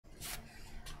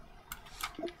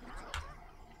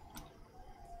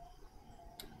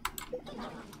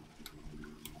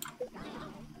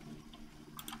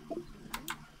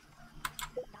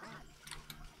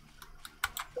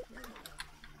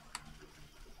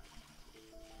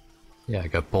Yeah, I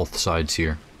got both sides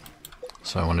here.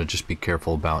 So I want to just be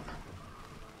careful about...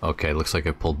 Okay, looks like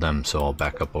I pulled them, so I'll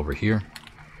back up over here.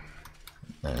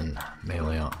 And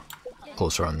melee on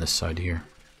closer on this side here.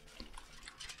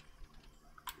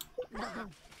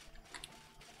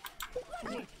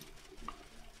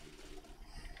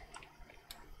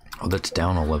 Oh, that's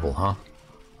down a level, huh?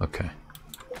 Okay.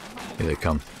 Here they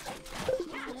come.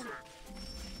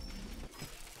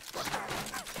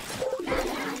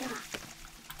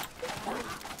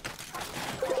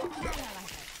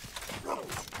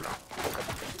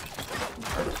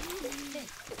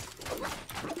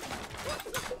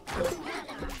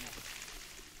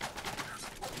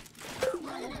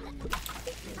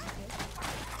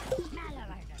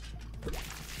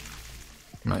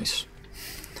 Nice.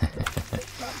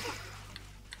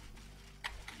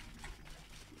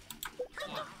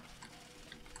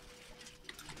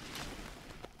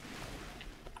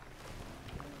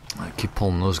 I keep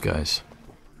pulling those guys.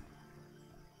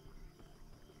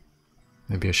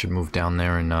 Maybe I should move down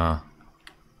there and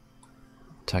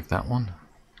attack that one.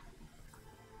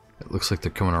 It looks like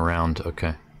they're coming around.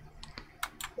 Okay.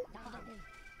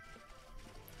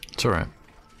 It's alright.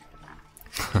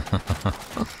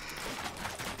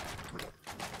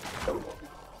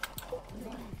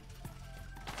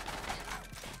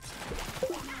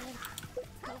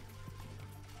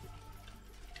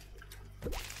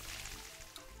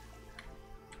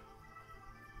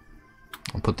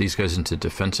 I'll put these guys into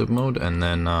defensive mode and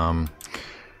then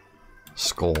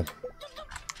skull.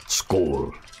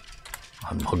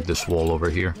 I'll hug this wall over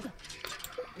here.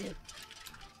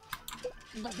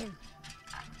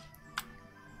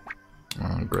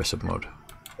 Aggressive mode.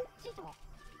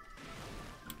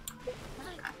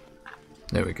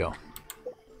 There we go.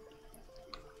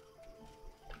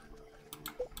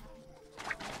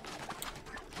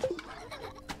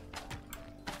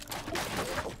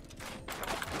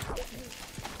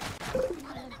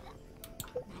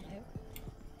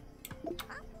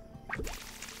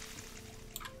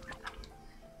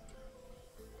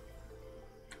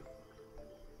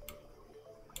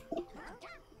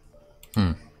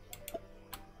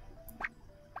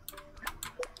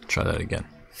 Try that again.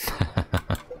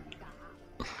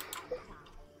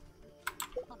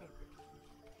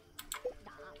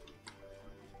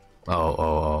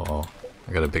 Oh.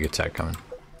 I got a big attack coming.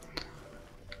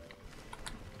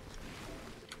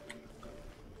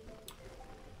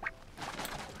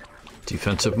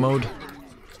 Defensive mode.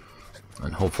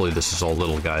 And hopefully this is all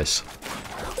little guys.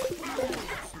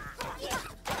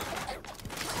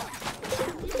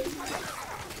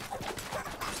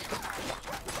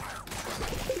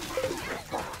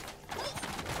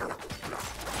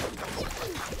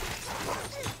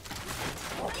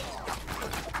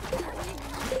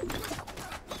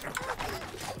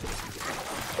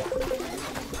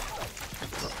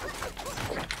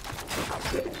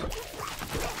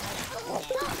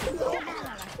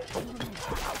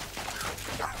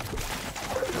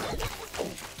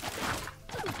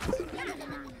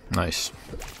 Nice.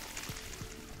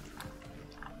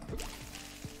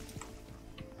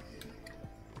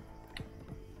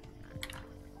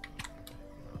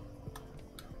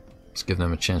 Let's give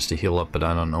them a chance to heal up, but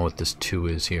I don't know what this 2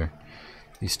 is here.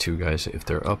 These 2 guys, if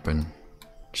they're up and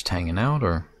just hanging out,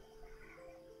 or...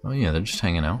 Oh yeah, they're just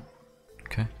hanging out.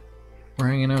 Okay. We're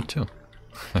hanging out too.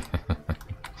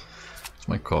 It's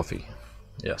my coffee.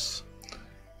 Yes.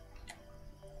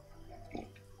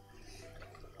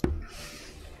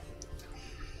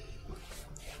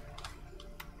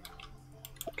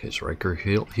 Okay, is Riker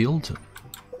healed?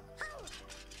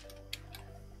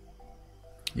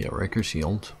 Yeah, Riker's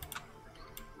healed.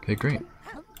 Okay, great.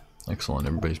 Excellent,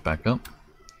 everybody's back up.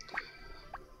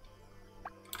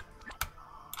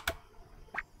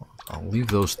 I'll leave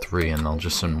those 3 and I'll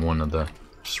just send one of the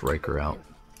Riker out.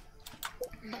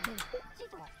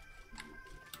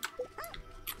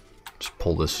 Just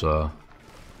pull this,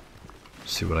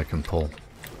 see what I can pull.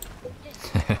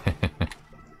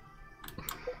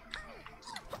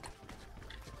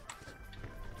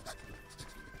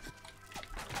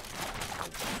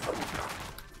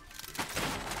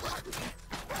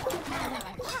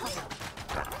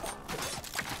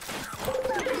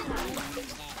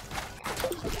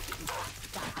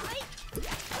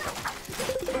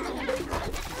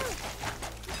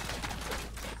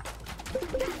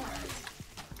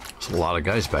 There's a lot of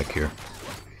guys back here.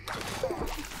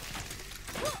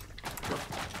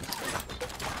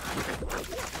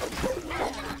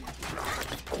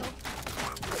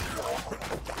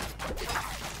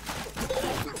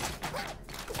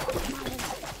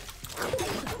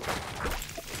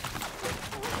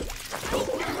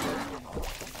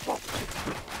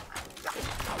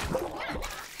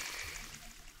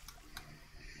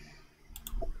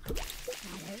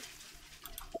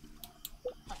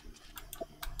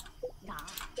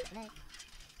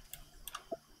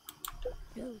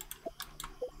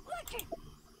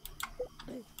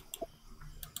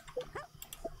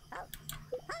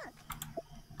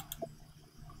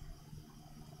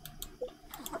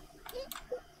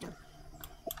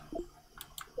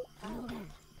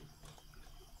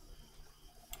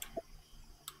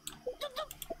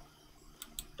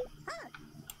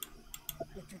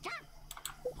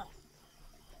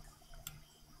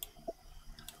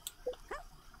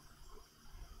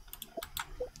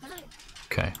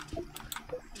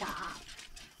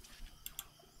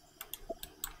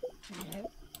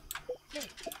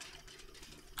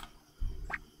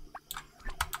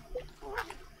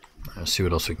 Let's see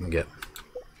what else we can get.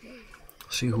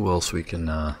 See who else we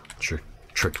can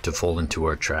trick to fall into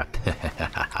our trap.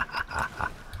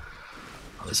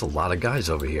 There's a lot of guys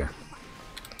over here.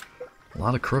 A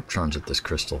lot of Corruptrons at this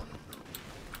crystal.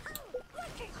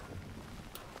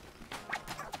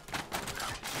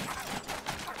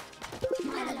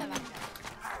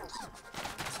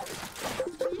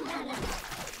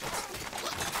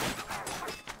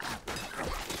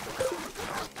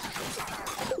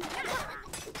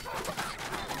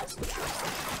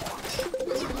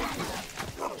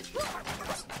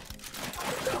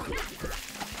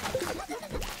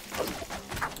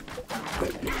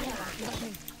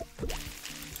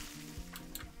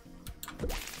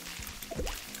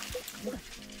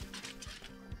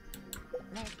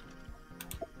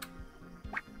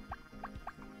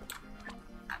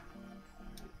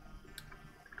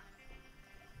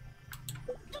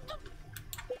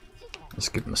 Let's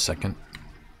give him a second.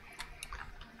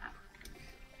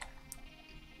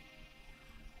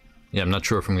 Yeah, I'm not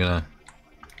sure if I'm gonna...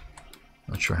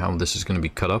 Not sure how this is gonna be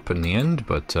cut up in the end,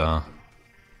 but hit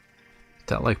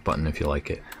that like button if you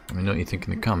like it. Let me know what you think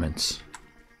in the comments.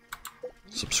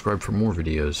 Subscribe for more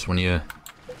videos when you...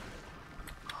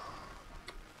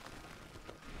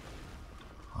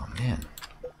 Oh man.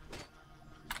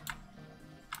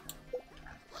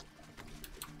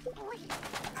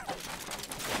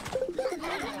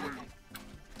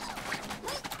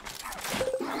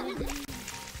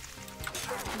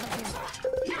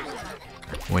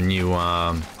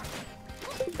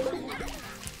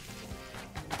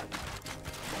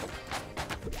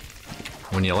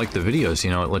 When you like the videos, you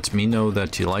know, it lets me know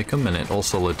that you like them, and it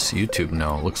also lets YouTube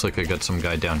know. It looks like I got some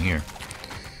guy down here.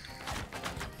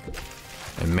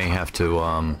 I may have to,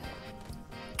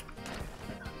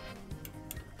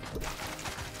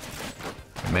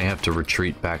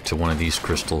 retreat back to one of these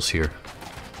crystals here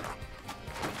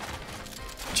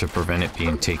to prevent it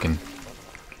being taken.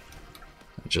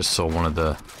 I just saw one of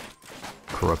the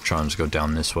Corruptrons go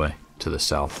down this way to the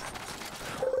south.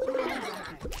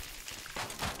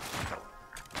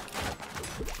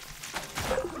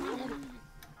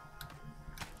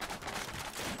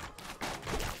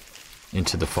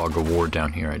 Into the fog of war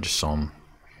down here. I just saw him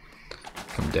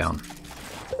come down.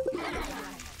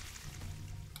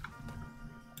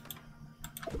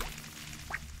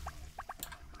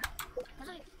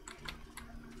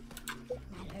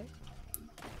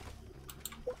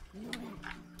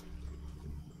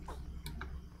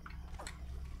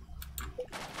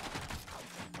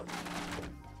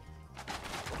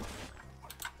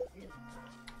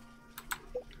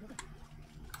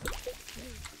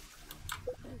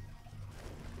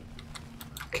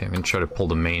 Okay, I'm gonna try to pull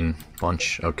the main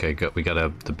bunch. Okay, good. We got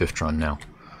the Bricktrons now.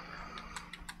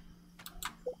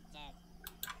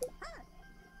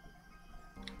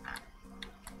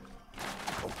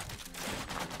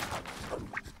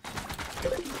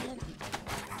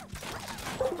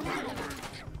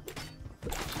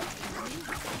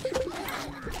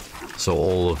 So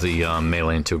all of the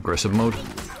melee into aggressive mode.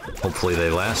 Hopefully they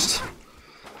last.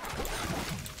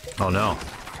 Oh no.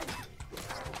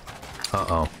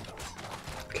 Uh-oh.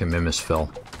 Okay, Mimus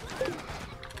fell.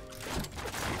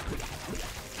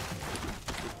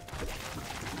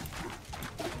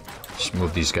 Just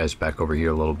move these guys back over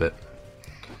here a little bit.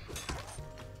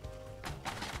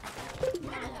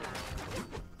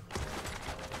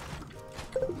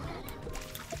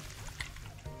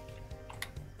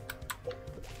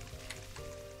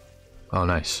 Oh,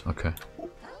 nice. Okay.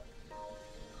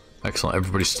 Excellent.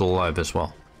 Everybody's still alive as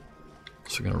well.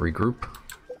 So we're gonna regroup.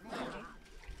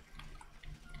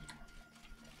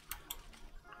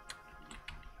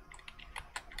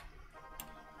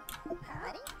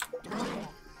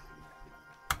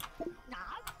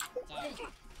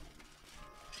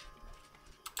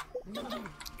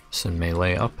 Send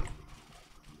melee up.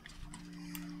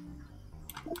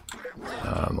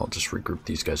 I'll just regroup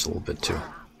these guys a little bit too.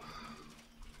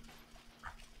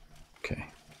 Okay,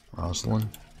 Rosalind.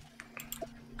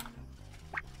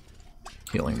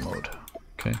 Healing mode.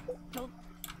 Okay.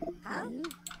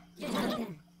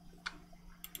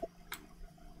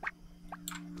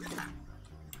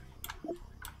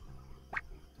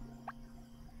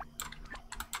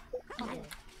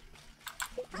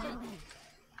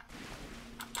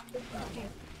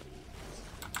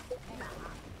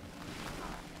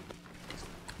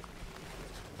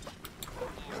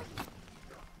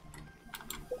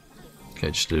 Okay, I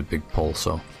just did a big pull,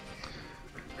 so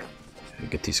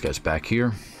get these guys back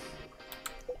here.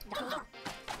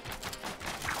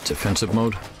 Defensive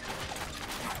mode.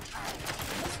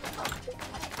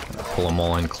 Pull them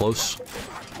all in close.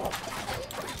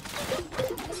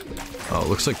 Oh, it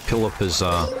looks like Pillup is,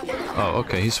 oh,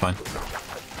 okay, he's fine.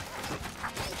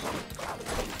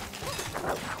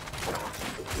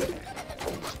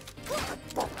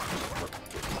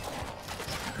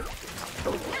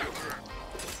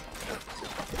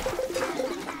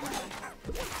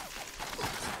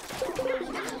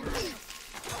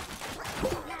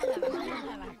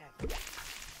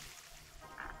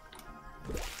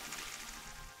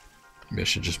 Maybe I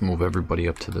should just move everybody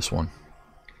up to this one.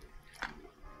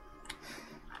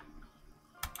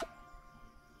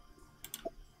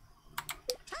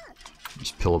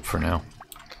 Just Pillup for now.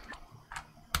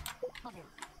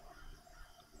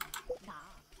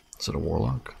 Is it a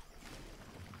warlock?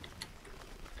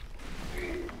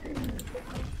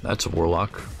 That's a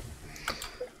warlock.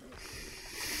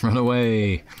 Run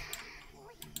away!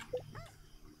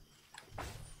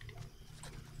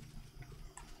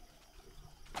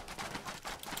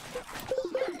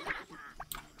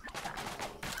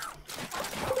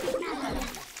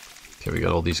 Okay, we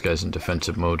got all these guys in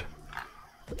defensive mode.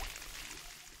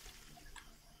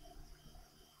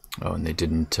 Oh, and they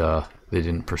didn't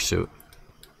pursue.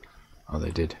 Oh, they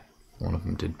did. One of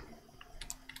them did.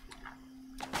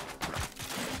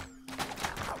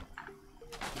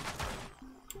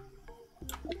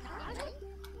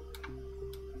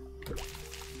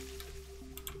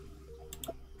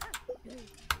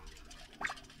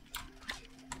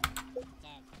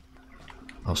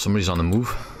 Oh, somebody's on the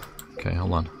move. Okay,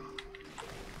 hold on.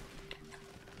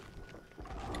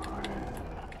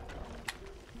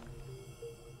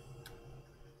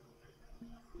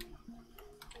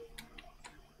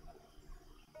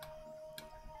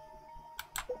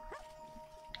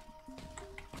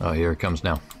 Oh, here it comes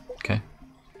now. Okay.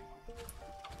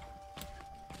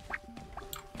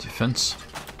 Defense.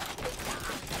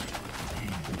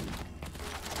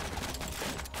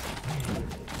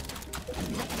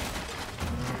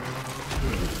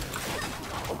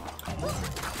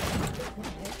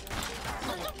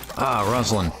 Ah,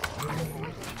 Rosalind.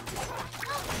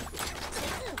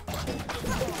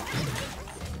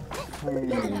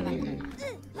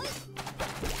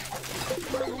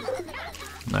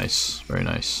 Nice, very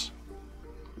nice.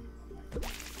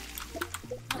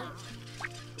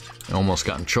 I almost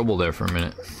got in trouble there for a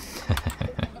minute.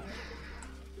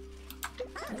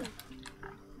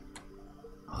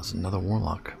 Oh, there's another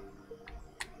warlock.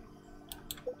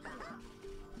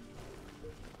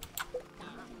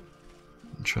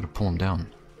 I'll try to pull him down.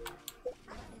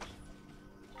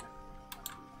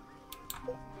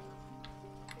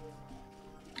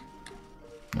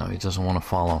 No, he doesn't want to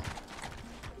follow.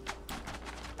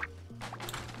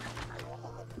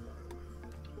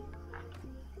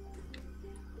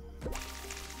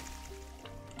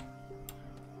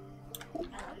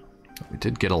 We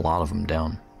did get a lot of them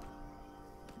down.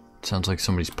 Sounds like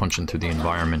somebody's punching through the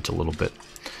environment a little bit.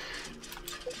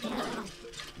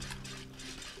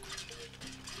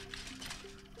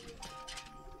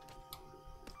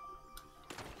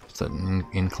 Is that an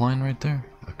incline right there?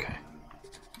 Okay.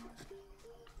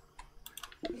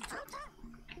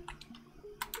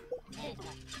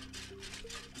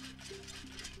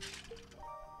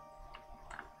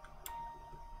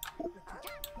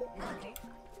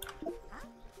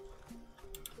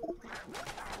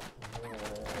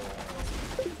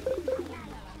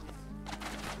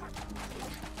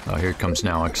 Oh, here it comes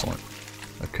now. Excellent.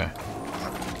 Okay.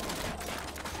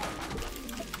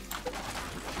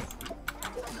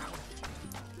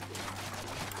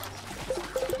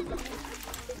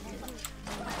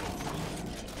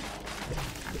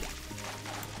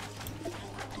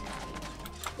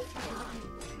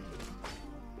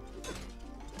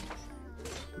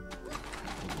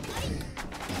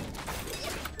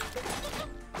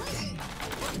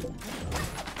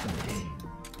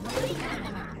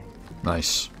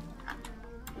 Nice.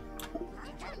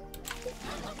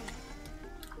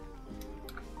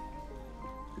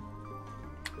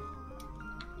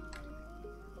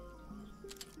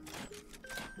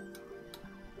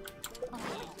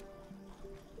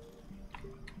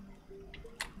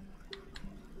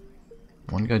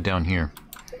 One guy down here.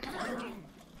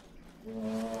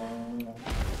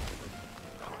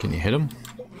 Can you hit him?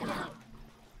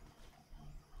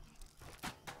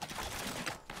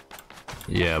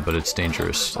 Yeah, but it's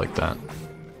dangerous like that.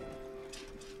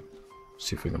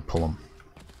 See if we can pull him.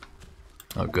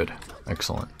 Oh, good.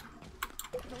 Excellent.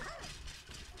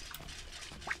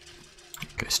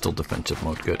 Okay, still defensive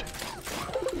mode. Good.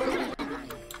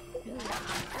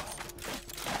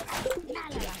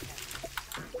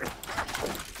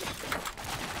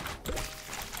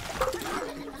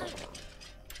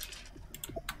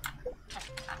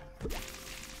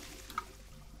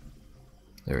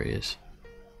 There he is.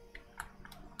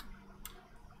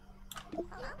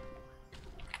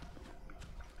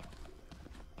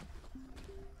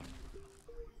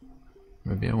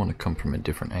 Maybe I want to come from a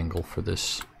different angle for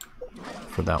this,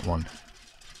 for that one.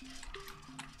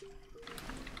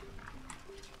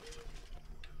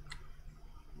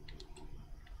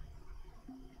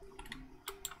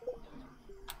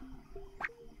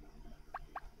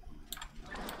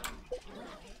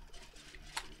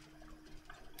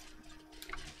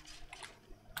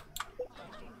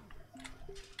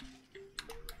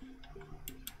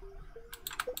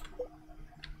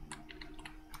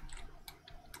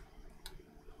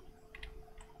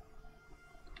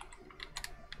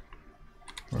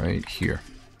 Right here.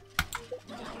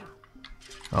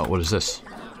 Oh, what is this?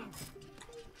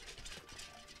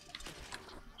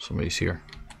 Somebody's here.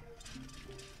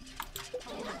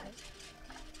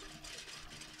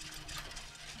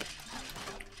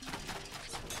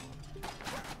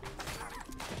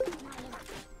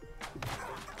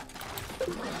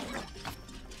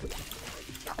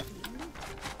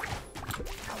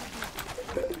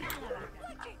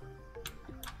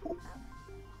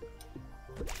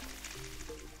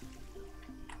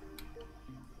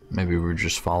 Maybe we were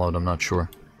just followed, I'm not sure.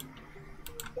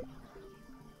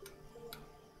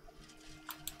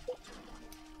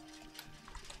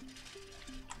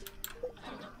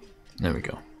 There we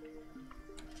go.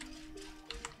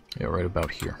 Yeah, right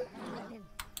about here.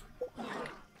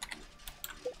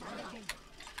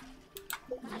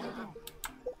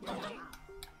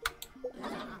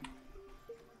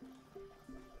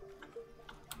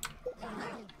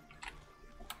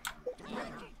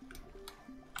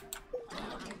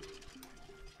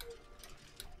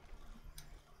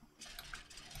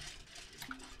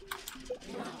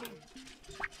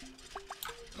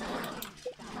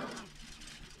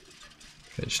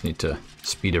 I just need to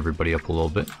speed everybody up a little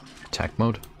bit. Attack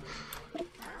mode.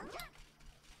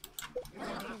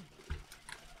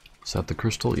 Is that the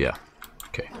crystal? Yeah.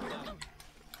 Okay.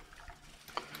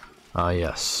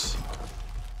 Yes.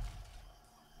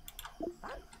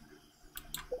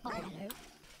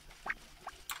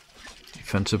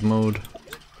 Defensive mode.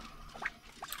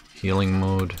 Healing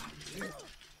mode.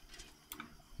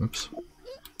 Oops.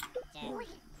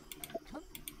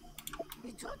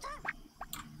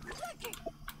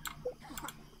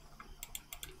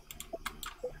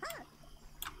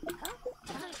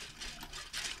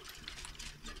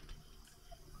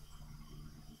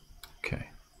 Okay.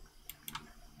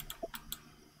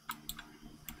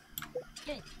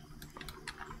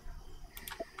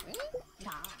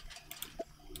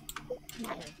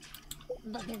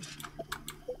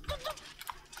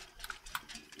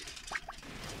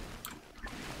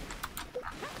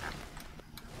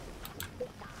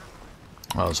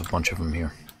 Oh, there's a bunch of them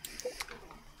here.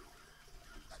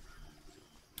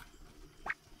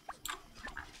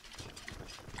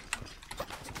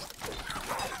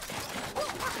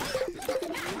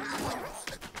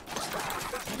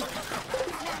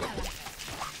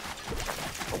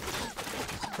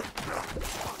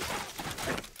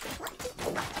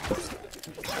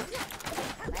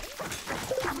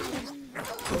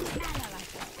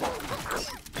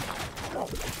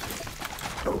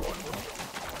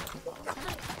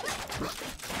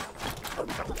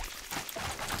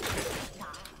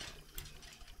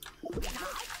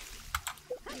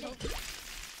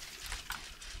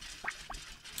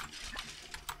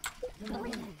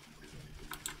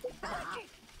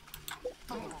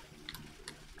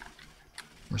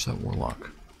 Where's that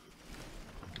warlock?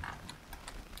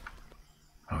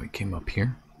 Oh, he came up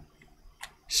here?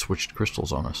 He switched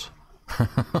crystals on us.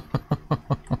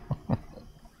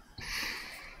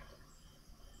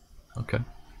 Okay.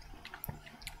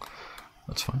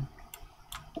 That's fine.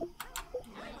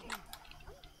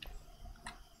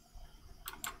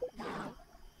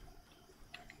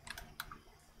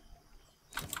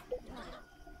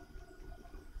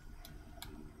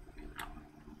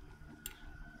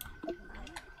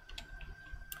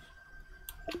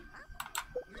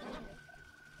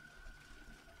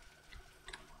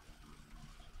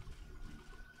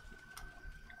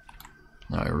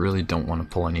 I really don't want to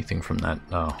pull anything from that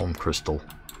home crystal.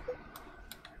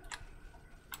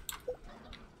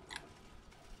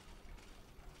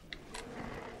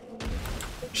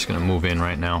 Just gonna move in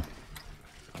right now.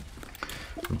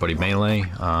 Everybody melee,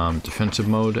 defensive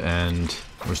mode, and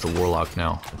where's the warlock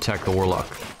now? Attack the warlock.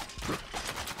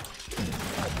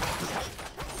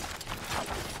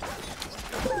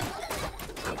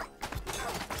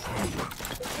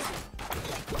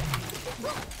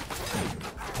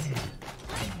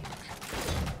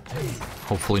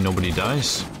 Hopefully nobody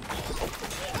dies.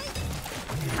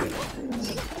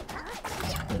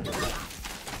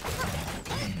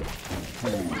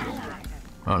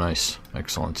 Oh, nice.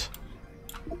 Excellent.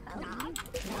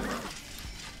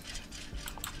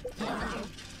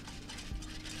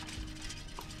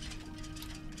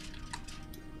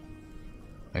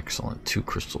 Excellent. 2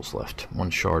 crystals left. 1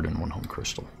 shard and 1 home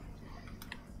crystal.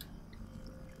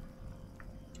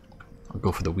 I'll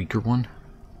go for the weaker one.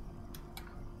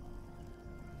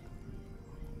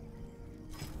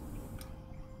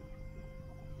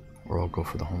 Or I'll go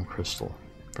for the home crystal.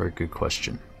 Very good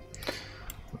question.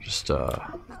 I'll just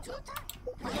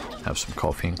have some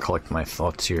coffee and collect my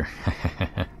thoughts here.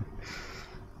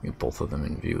 Get both of them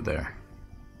in view there.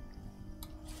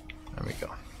 There we go.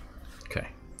 Okay.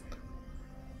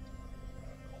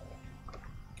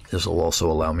 This will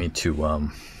also allow me to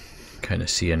kind of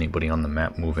see anybody on the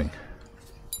map moving.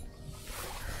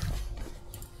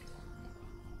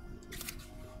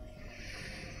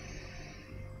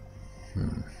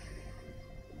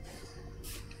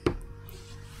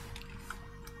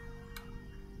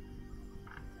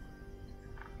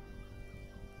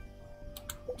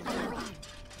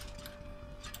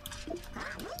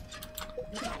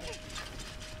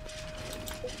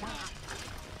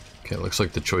 Okay, looks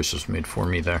like the choice was made for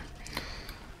me there.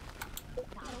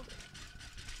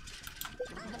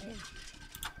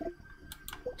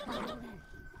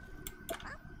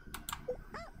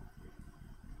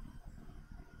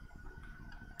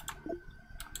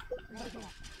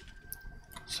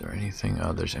 Is there anything?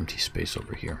 Oh, there's empty space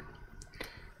over here.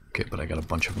 Okay, but I got a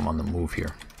bunch of them on the move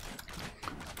here.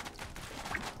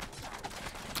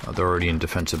 They're already in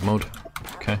defensive mode.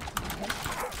 Okay.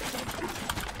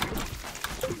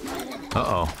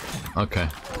 Uh-oh. Okay.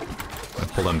 I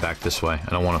pull them back this way.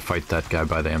 I don't want to fight that guy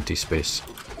by the empty space.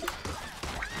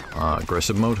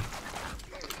 Aggressive mode.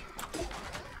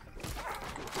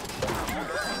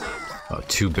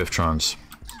 2 Bricktrons.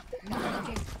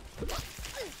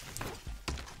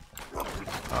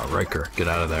 Riker, get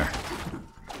out of there.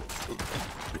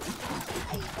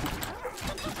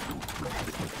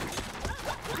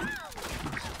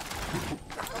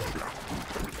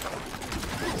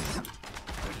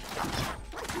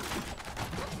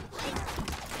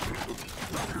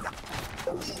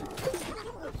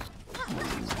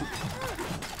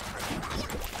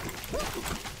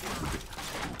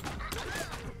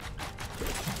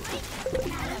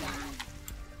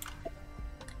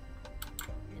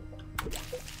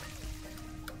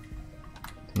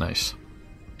 Nice.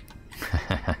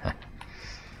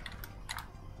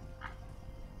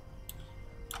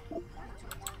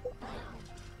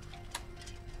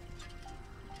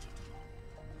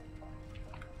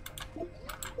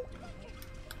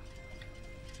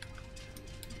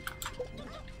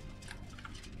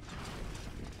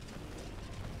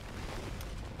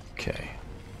 Okay,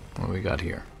 what do we got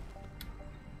here?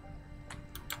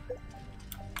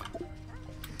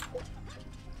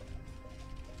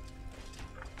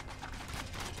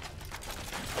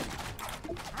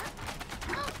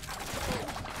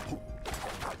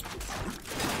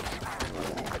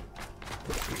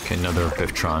 Okay, another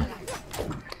Bricktrons.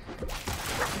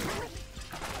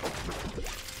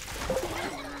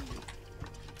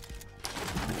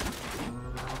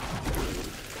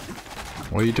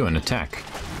 What are you doing? Attack.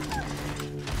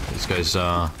 These guys,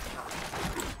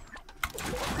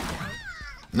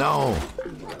 No!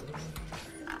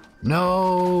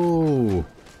 No!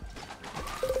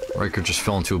 Riker just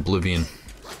fell into oblivion.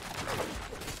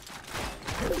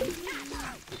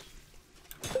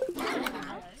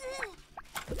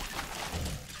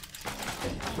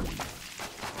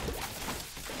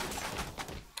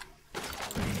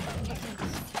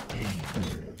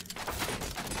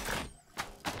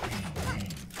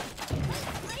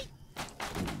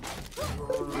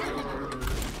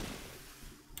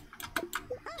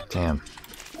 Damn.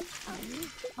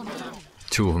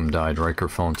 2 of them died. Riker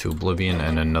fell into oblivion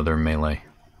and another melee.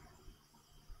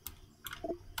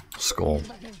 Skull.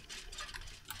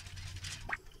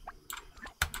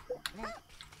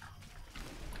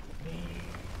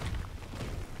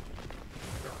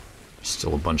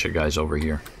 Still a bunch of guys over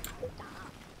here.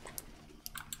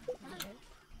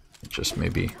 Just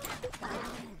maybe...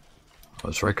 Oh,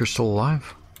 is Riker still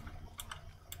alive?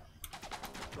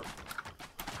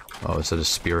 Oh, is it a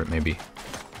spirit, maybe?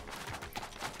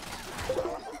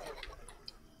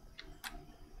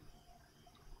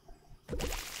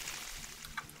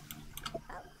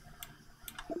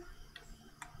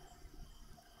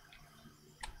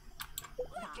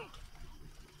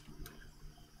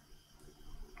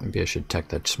 Maybe I should attack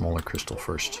that smaller crystal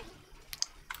first.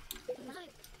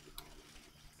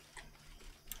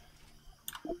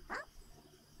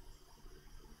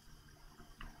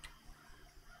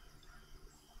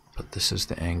 But this is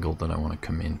the angle that I want to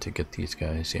come in to get these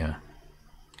guys, yeah.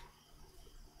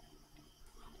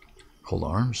 Cold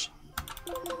arms.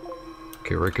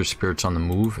 Okay, Riker's spirit's on the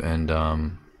move, and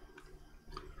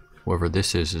whoever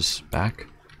this is back.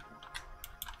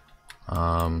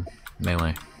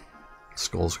 Melee.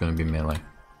 Skull's gonna be melee.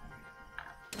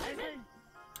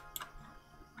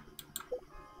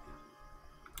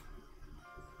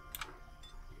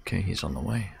 Okay, he's on the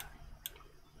way.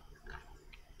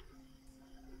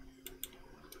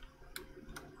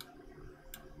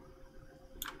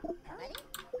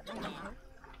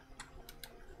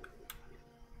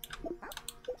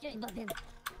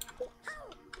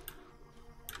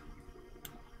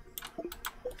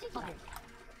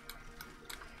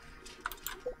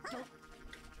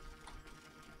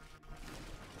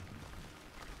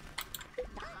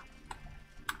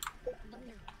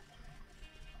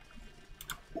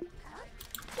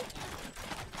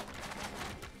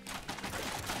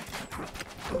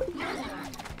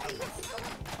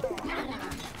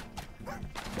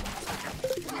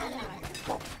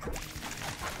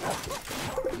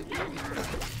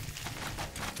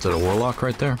 Is that a warlock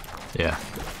right there? Yeah.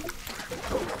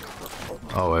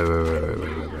 Oh,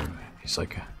 wait. He's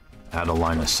like out of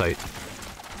line of sight.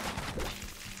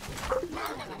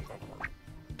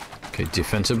 Okay,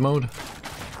 defensive mode?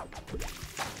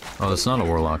 Oh, that's not a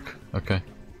warlock. Okay.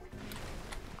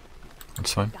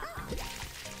 That's fine.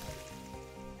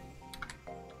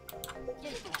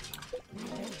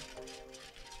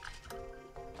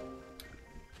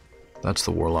 That's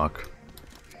the warlock.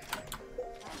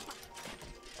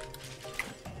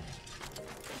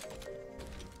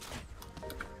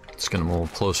 It's gonna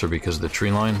move closer because of the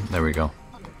tree line. There we go.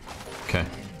 Okay.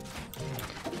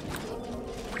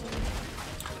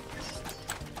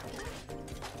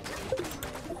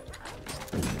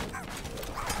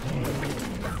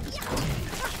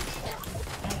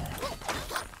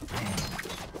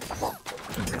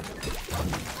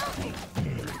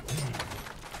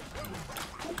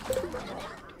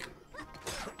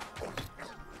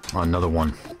 Oh, another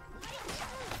one.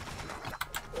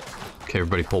 Okay,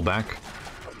 everybody pull back.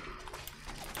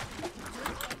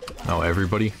 Oh,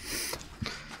 everybody?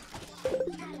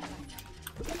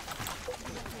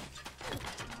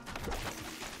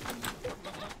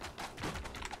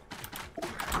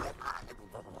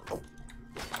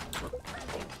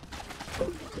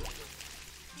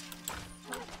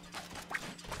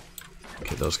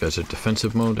 Okay, those guys are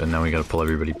defensive mode, and now we gotta pull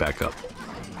everybody back up.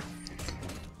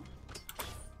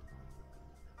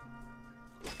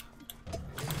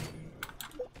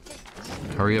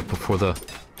 Hurry up before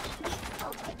the...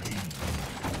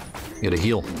 Get a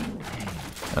heal.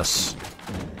 Yes.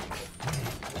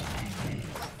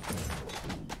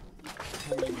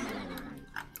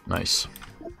 Nice.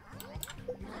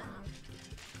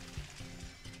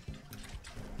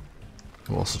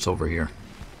 Who else is over here?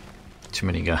 Too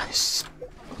many guys.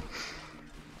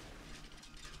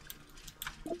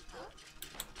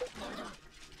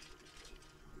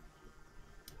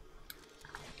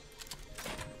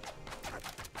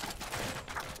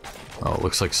 Oh, it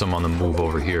looks like some on the move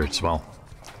over here as well.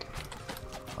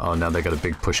 Oh, now they got a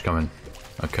big push coming.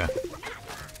 Okay.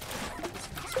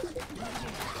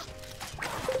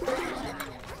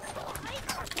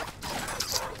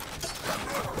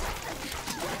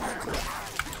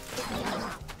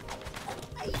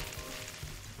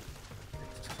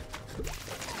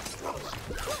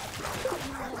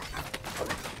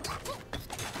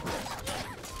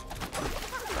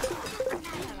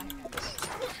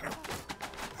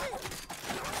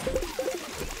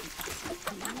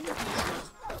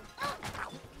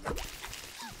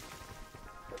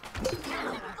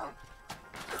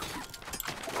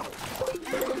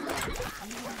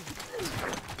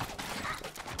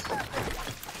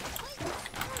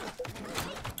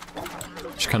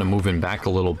 Just kind of moving back a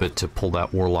little bit to pull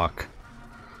that warlock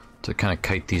to kind of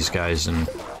kite these guys, and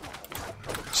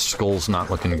Skull's not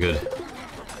looking good.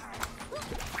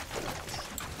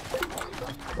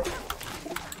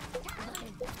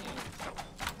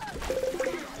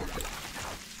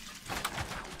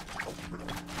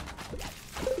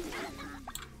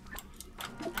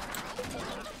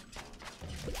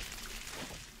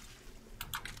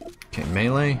 Okay,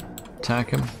 melee, attack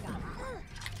him.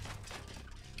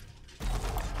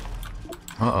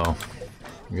 Uh-oh.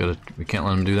 We can't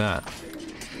let him do that.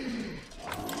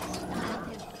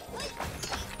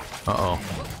 Uh-oh.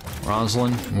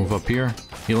 Rosalind, move up here.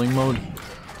 Healing mode.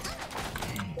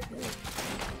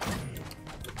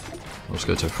 Those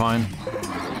guys are fine.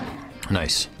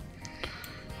 Nice.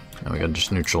 Now we gotta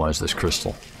just neutralize this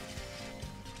crystal.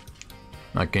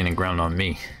 Not gaining ground on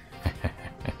me.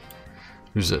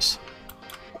 Who's this?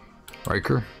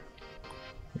 Riker?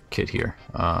 Kid here.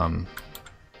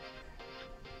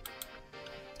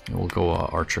 We'll go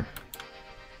archer.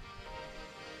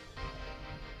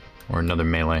 Or another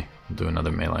melee. We'll do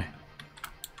another melee.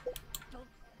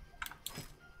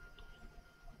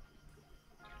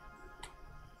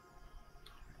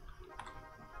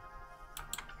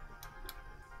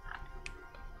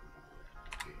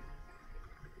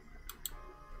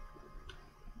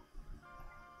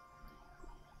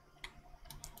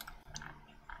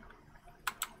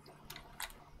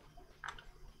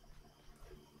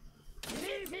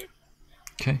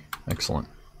 Okay, excellent.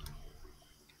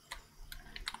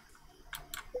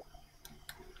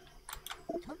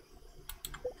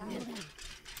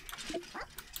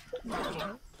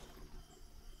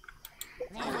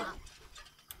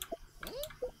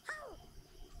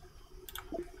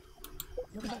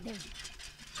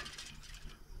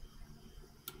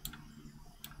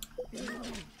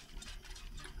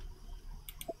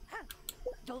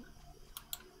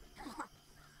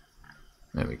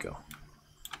 There we go.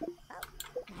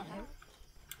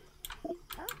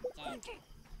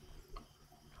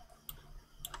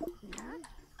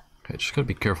 Okay, just gotta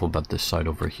be careful about this side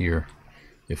over here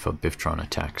if a Bricktron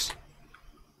attacks.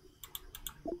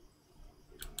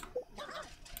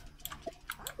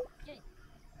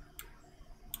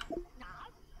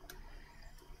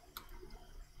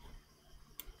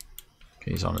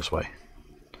 Okay, he's on his way.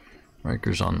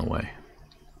 Riker's on the way.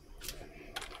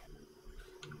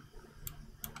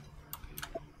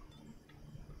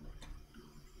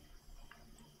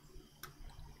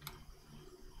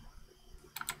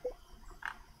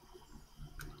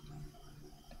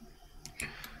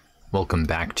 Welcome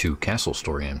back to Castle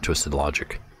Story. I'm Twisted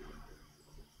Logic.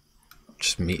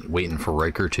 Just waiting for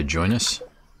Riker to join us,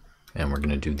 and we're going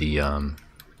to do the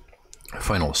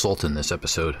final assault in this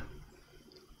episode.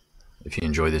 If you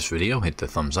enjoy this video, hit the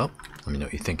thumbs up. Let me know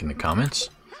what you think in the comments.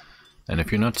 And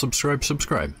if you're not subscribed,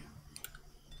 subscribe.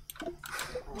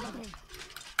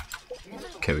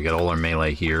 Okay, we got all our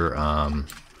melee here.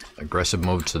 Aggressive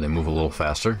mode, so they move a little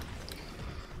faster.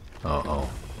 Uh-oh.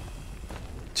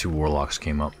 2 warlocks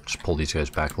came up. Just pull these guys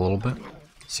back a little bit.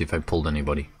 See if I pulled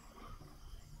anybody.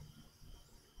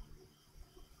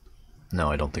 No,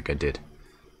 I don't think I did.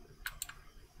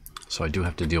 So I do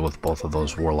have to deal with both of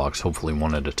those warlocks, hopefully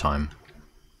one at a time.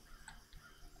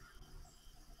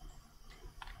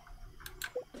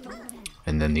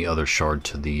 And then the other shard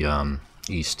to the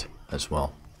east as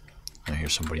well. I hear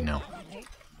somebody now.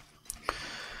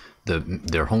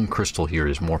 Their home crystal here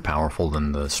is more powerful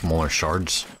than the smaller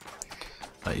shards.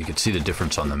 You can see the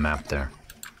difference on the map there.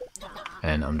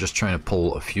 And I'm just trying to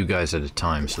pull a few guys at a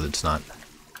time so that it's not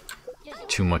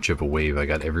too much of a wave. I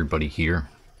got everybody here.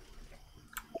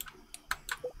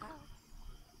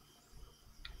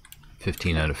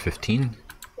 15 out of 15.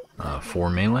 4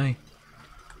 melee.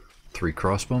 3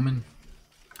 crossbowmen.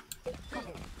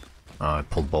 I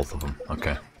pulled both of them.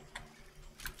 Okay.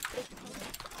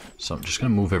 So I'm just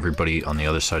going to move everybody on the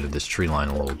other side of this tree line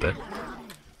a little bit.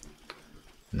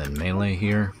 And then melee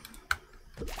here.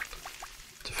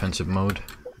 Defensive mode.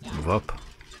 Move up.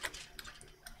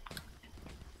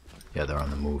 Yeah, they're on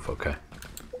the move, okay.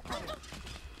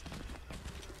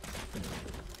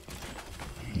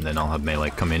 And then I'll have melee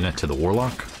come in to the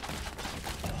warlock.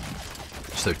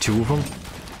 Is there 2 of them?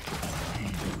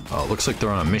 Oh, it looks like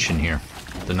they're on a mission here.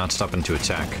 They're not stopping to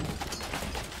attack.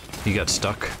 He got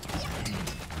stuck.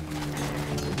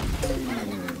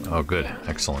 Oh, good.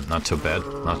 Excellent. Not so bad.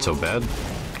 Not so bad.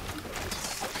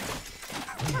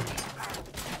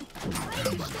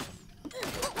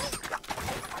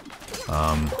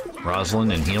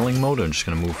 Rosalind in healing mode. I'm just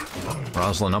going to move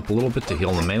Rosalind up a little bit to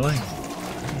heal the melee.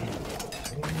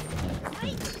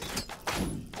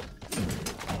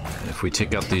 And if we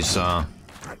take out these,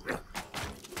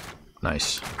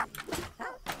 nice.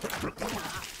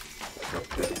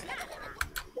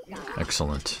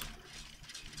 Excellent.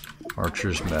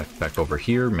 Archers back over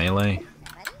here, melee.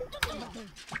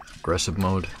 Aggressive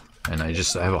mode. And I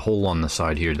have a hole on the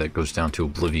side here that goes down to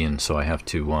oblivion, so I have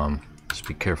to, just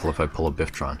be careful if I pull a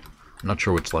Bricktron. I'm not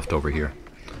sure what's left over here.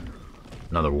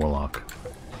 Another warlock.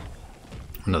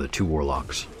 Another 2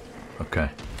 warlocks. Okay.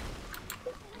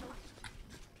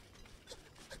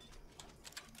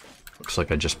 Looks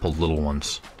like I just pulled little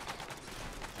ones.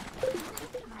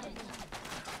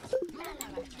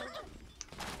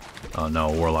 Oh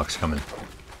no, warlock's coming.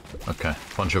 Okay,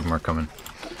 a bunch of them are coming.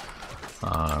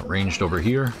 Ranged over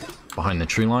here, behind the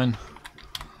tree line.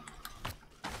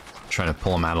 Trying to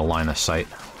pull them out of line of sight.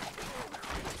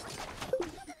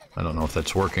 I don't know if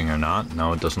that's working or not.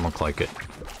 No, it doesn't look like it.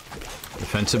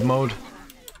 Defensive mode.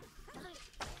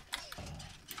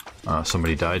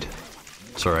 Somebody died.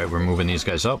 It's alright, we're moving these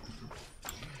guys up.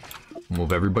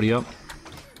 Move everybody up.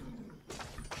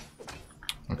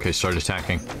 Okay, start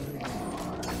attacking.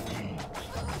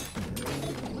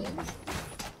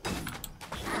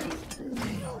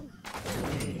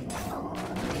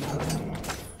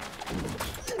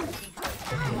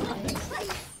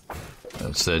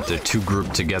 It's that they're two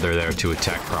grouped together there to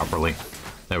attack properly.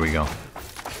 There we go.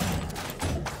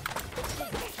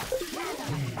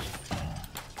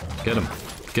 Get him.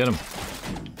 Get him.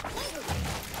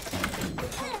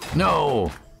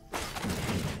 No!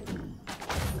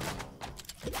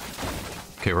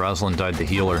 Okay, Rosalind died the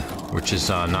healer, which is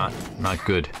not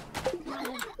good.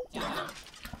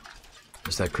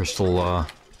 Is that crystal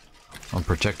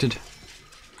unprotected?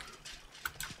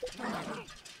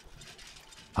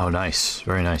 Oh, nice.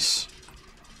 Very nice.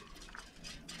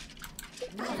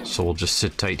 So we'll just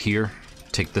sit tight here.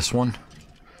 Take this one.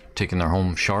 Taking their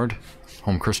home shard.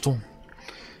 Home crystal.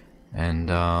 And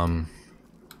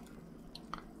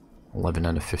 11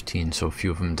 out of 15, so a few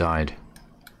of them died.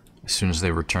 As soon as they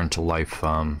return to life,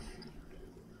 I'll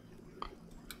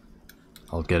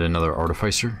get another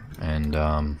artificer, and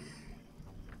uh-oh.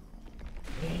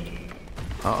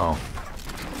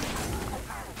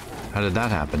 How did that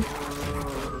happen?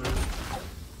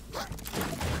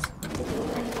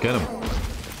 Get him.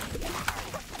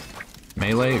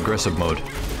 Melee, aggressive mode.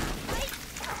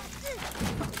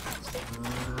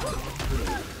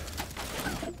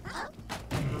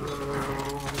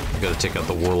 We gotta take out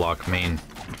the Warlock main,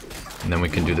 and then we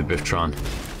can do the Bricktrons.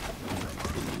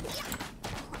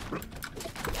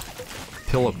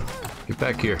 Philip, get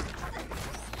back here.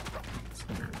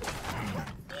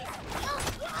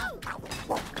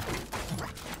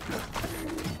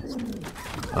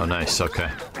 Oh, nice, okay.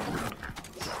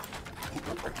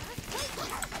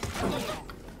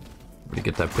 We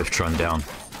get that Bricktrons down.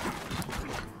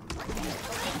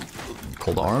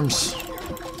 Cold arms.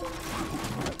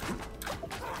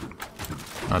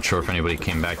 Not sure if anybody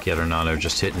came back yet or not. I was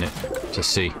just hitting it to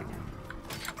see.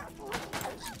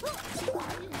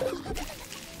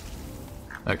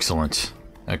 Excellent.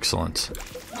 Excellent.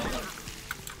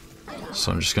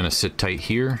 So I'm just gonna sit tight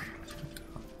here.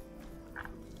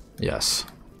 Yes.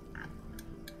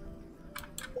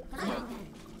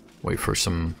 Wait for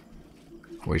some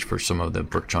of the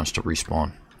Bricktrons to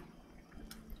respawn.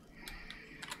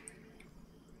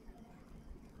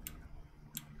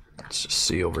 Let's just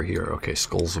see over here. Okay,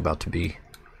 Skull's about to be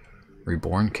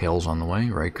reborn. Kale's on the way.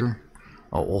 Riker.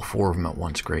 Oh, all four of them at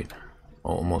once. Great.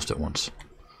 Oh, almost at once.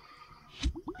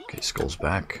 Okay, Skull's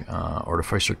back.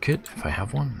 Artificer kit, if I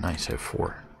have one. Nice, I have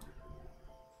 4.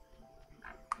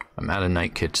 I'm out of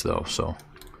night kits though, so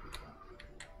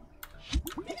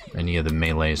any of the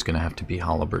melee is gonna have to be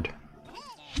halberd.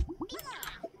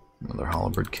 Another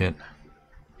halberd kit.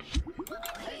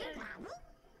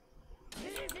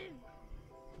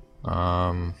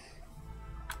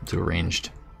 Do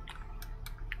ranged.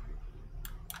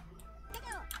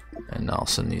 And I'll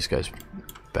send these guys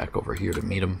back over here to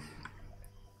meet them.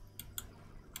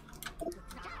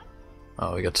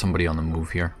 Oh, we got somebody on the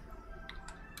move here.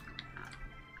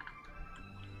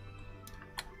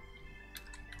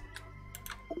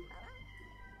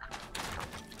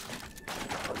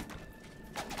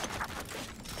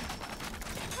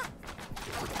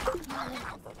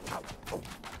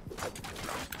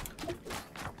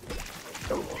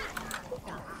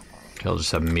 Okay, I'll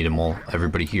just have them meet them all,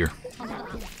 everybody here.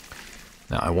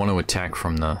 Now, I want to attack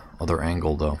from the other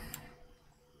angle, though.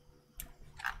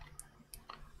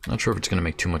 Not sure if it's going to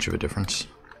make too much of a difference.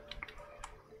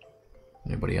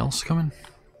 Anybody else coming?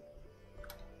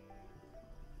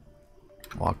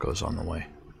 Waco's on the way.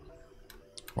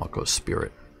 Waco's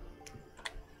spirit.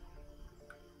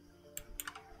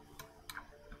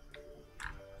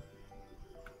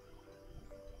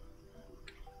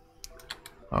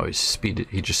 Oh, he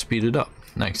just speeded up.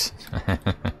 Nice.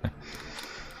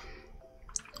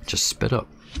 Just sped up.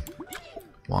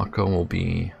 Waco will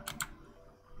be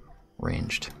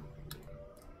ranged.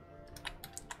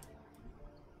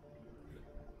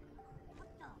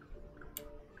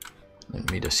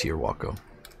 And meet us here, Waco.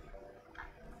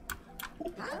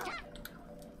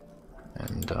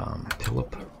 And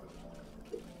Philip.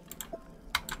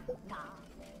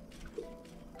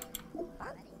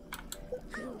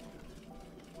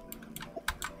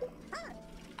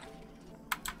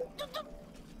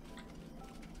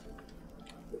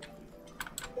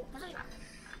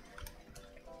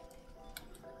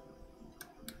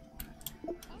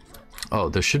 Oh,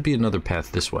 there should be another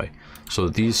path this way. So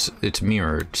these, it's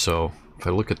mirrored, so if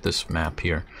I look at this map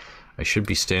here, I should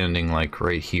be standing like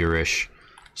right here-ish.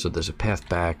 So there's a path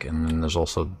back, and then there's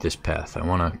also this path. I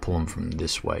want to pull them from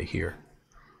this way here.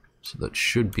 So that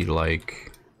should be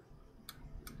like...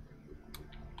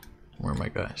 Where are my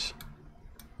guys?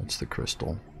 That's the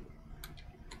crystal.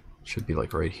 Should be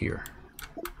like right here.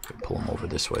 Pull him over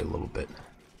this way a little bit.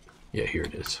 Yeah, here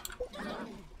it is.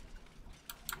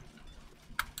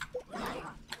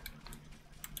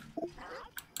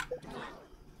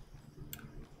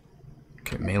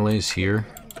 Okay, melee's here.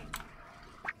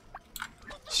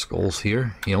 Skull's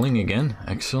here. Healing again.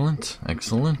 Excellent.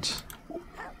 Excellent.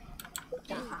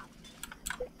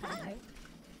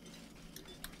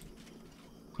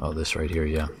 Oh, this right here,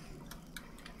 yeah.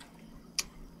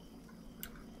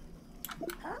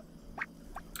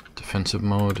 Defensive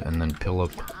mode, and then pill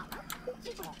up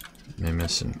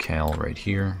Mimis and Cal right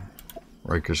here.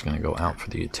 Riker's gonna go out for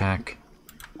the attack.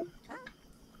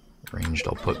 Ranged,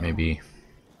 I'll put maybe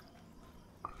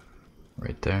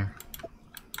right there.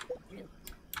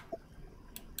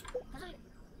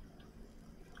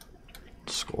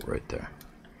 Skull right there.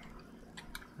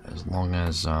 As long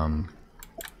as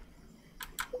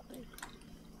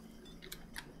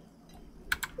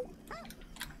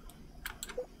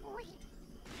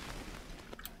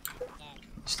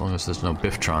there's no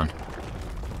Bricktrons.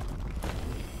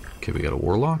 Okay, we got a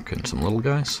Warlock and some little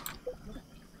guys.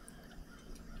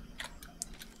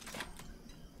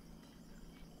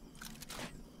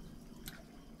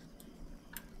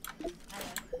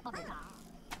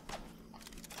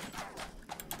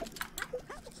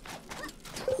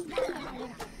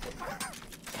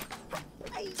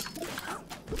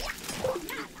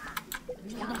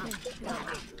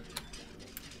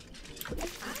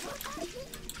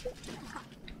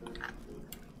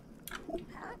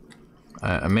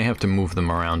 I may have to move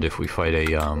them around if we fight a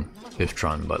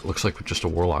Bricktrons, but it looks like we're just a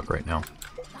Warlock right now.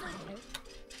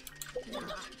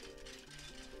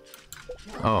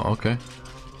 Oh, okay.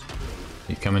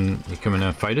 You coming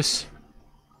to fight us?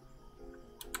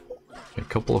 A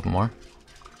couple of them are.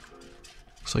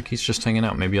 Looks like he's just hanging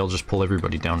out. Maybe I'll just pull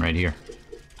everybody down right here.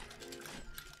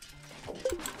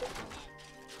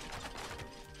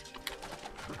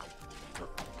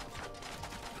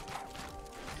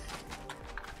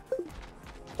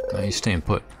 No, he's staying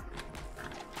put.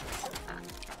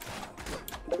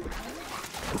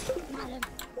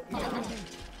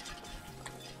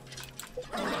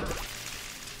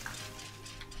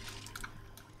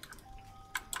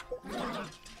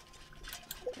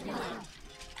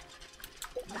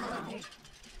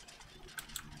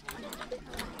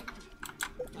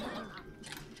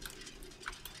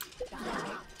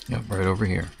 Yep, right over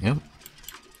here. Yep.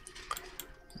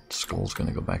 Skull's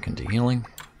gonna go back into healing.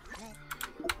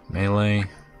 Melee.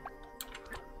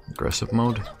 Aggressive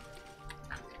mode.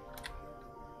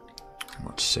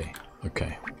 Let's see.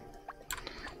 Okay.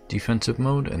 Defensive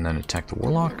mode, and then attack the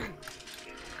Warlock.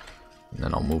 And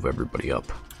then I'll move everybody up.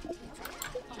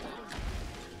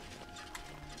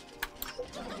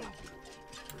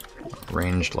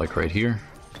 Ranged, like right here.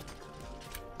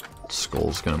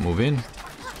 Skull's gonna move in.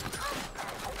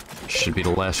 Should be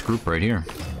the last group right here.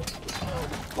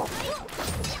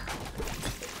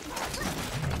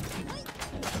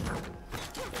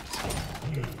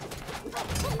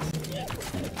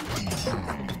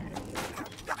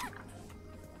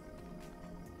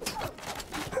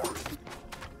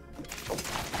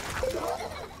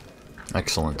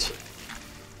 Excellent.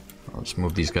 Let's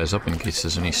move these guys up in case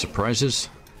there's any surprises.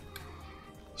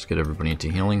 Let's get everybody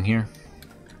into healing here.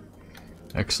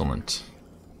 Excellent.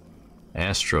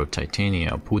 Astro,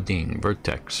 Titania, Pudding,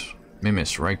 Vertex,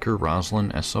 Mimis, Riker,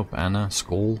 Rosalind, Aesop, Anna,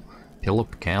 Skull,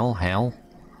 Philip, Cal, Hal,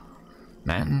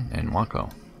 Matten, and Wako.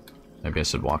 Maybe I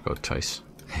said Wako twice.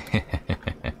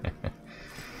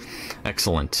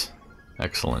 Excellent.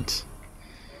 Excellent.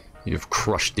 You've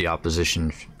crushed the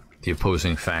opposing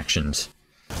factions.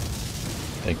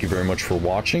 Thank you very much for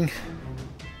watching,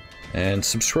 and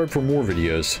subscribe for more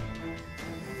videos.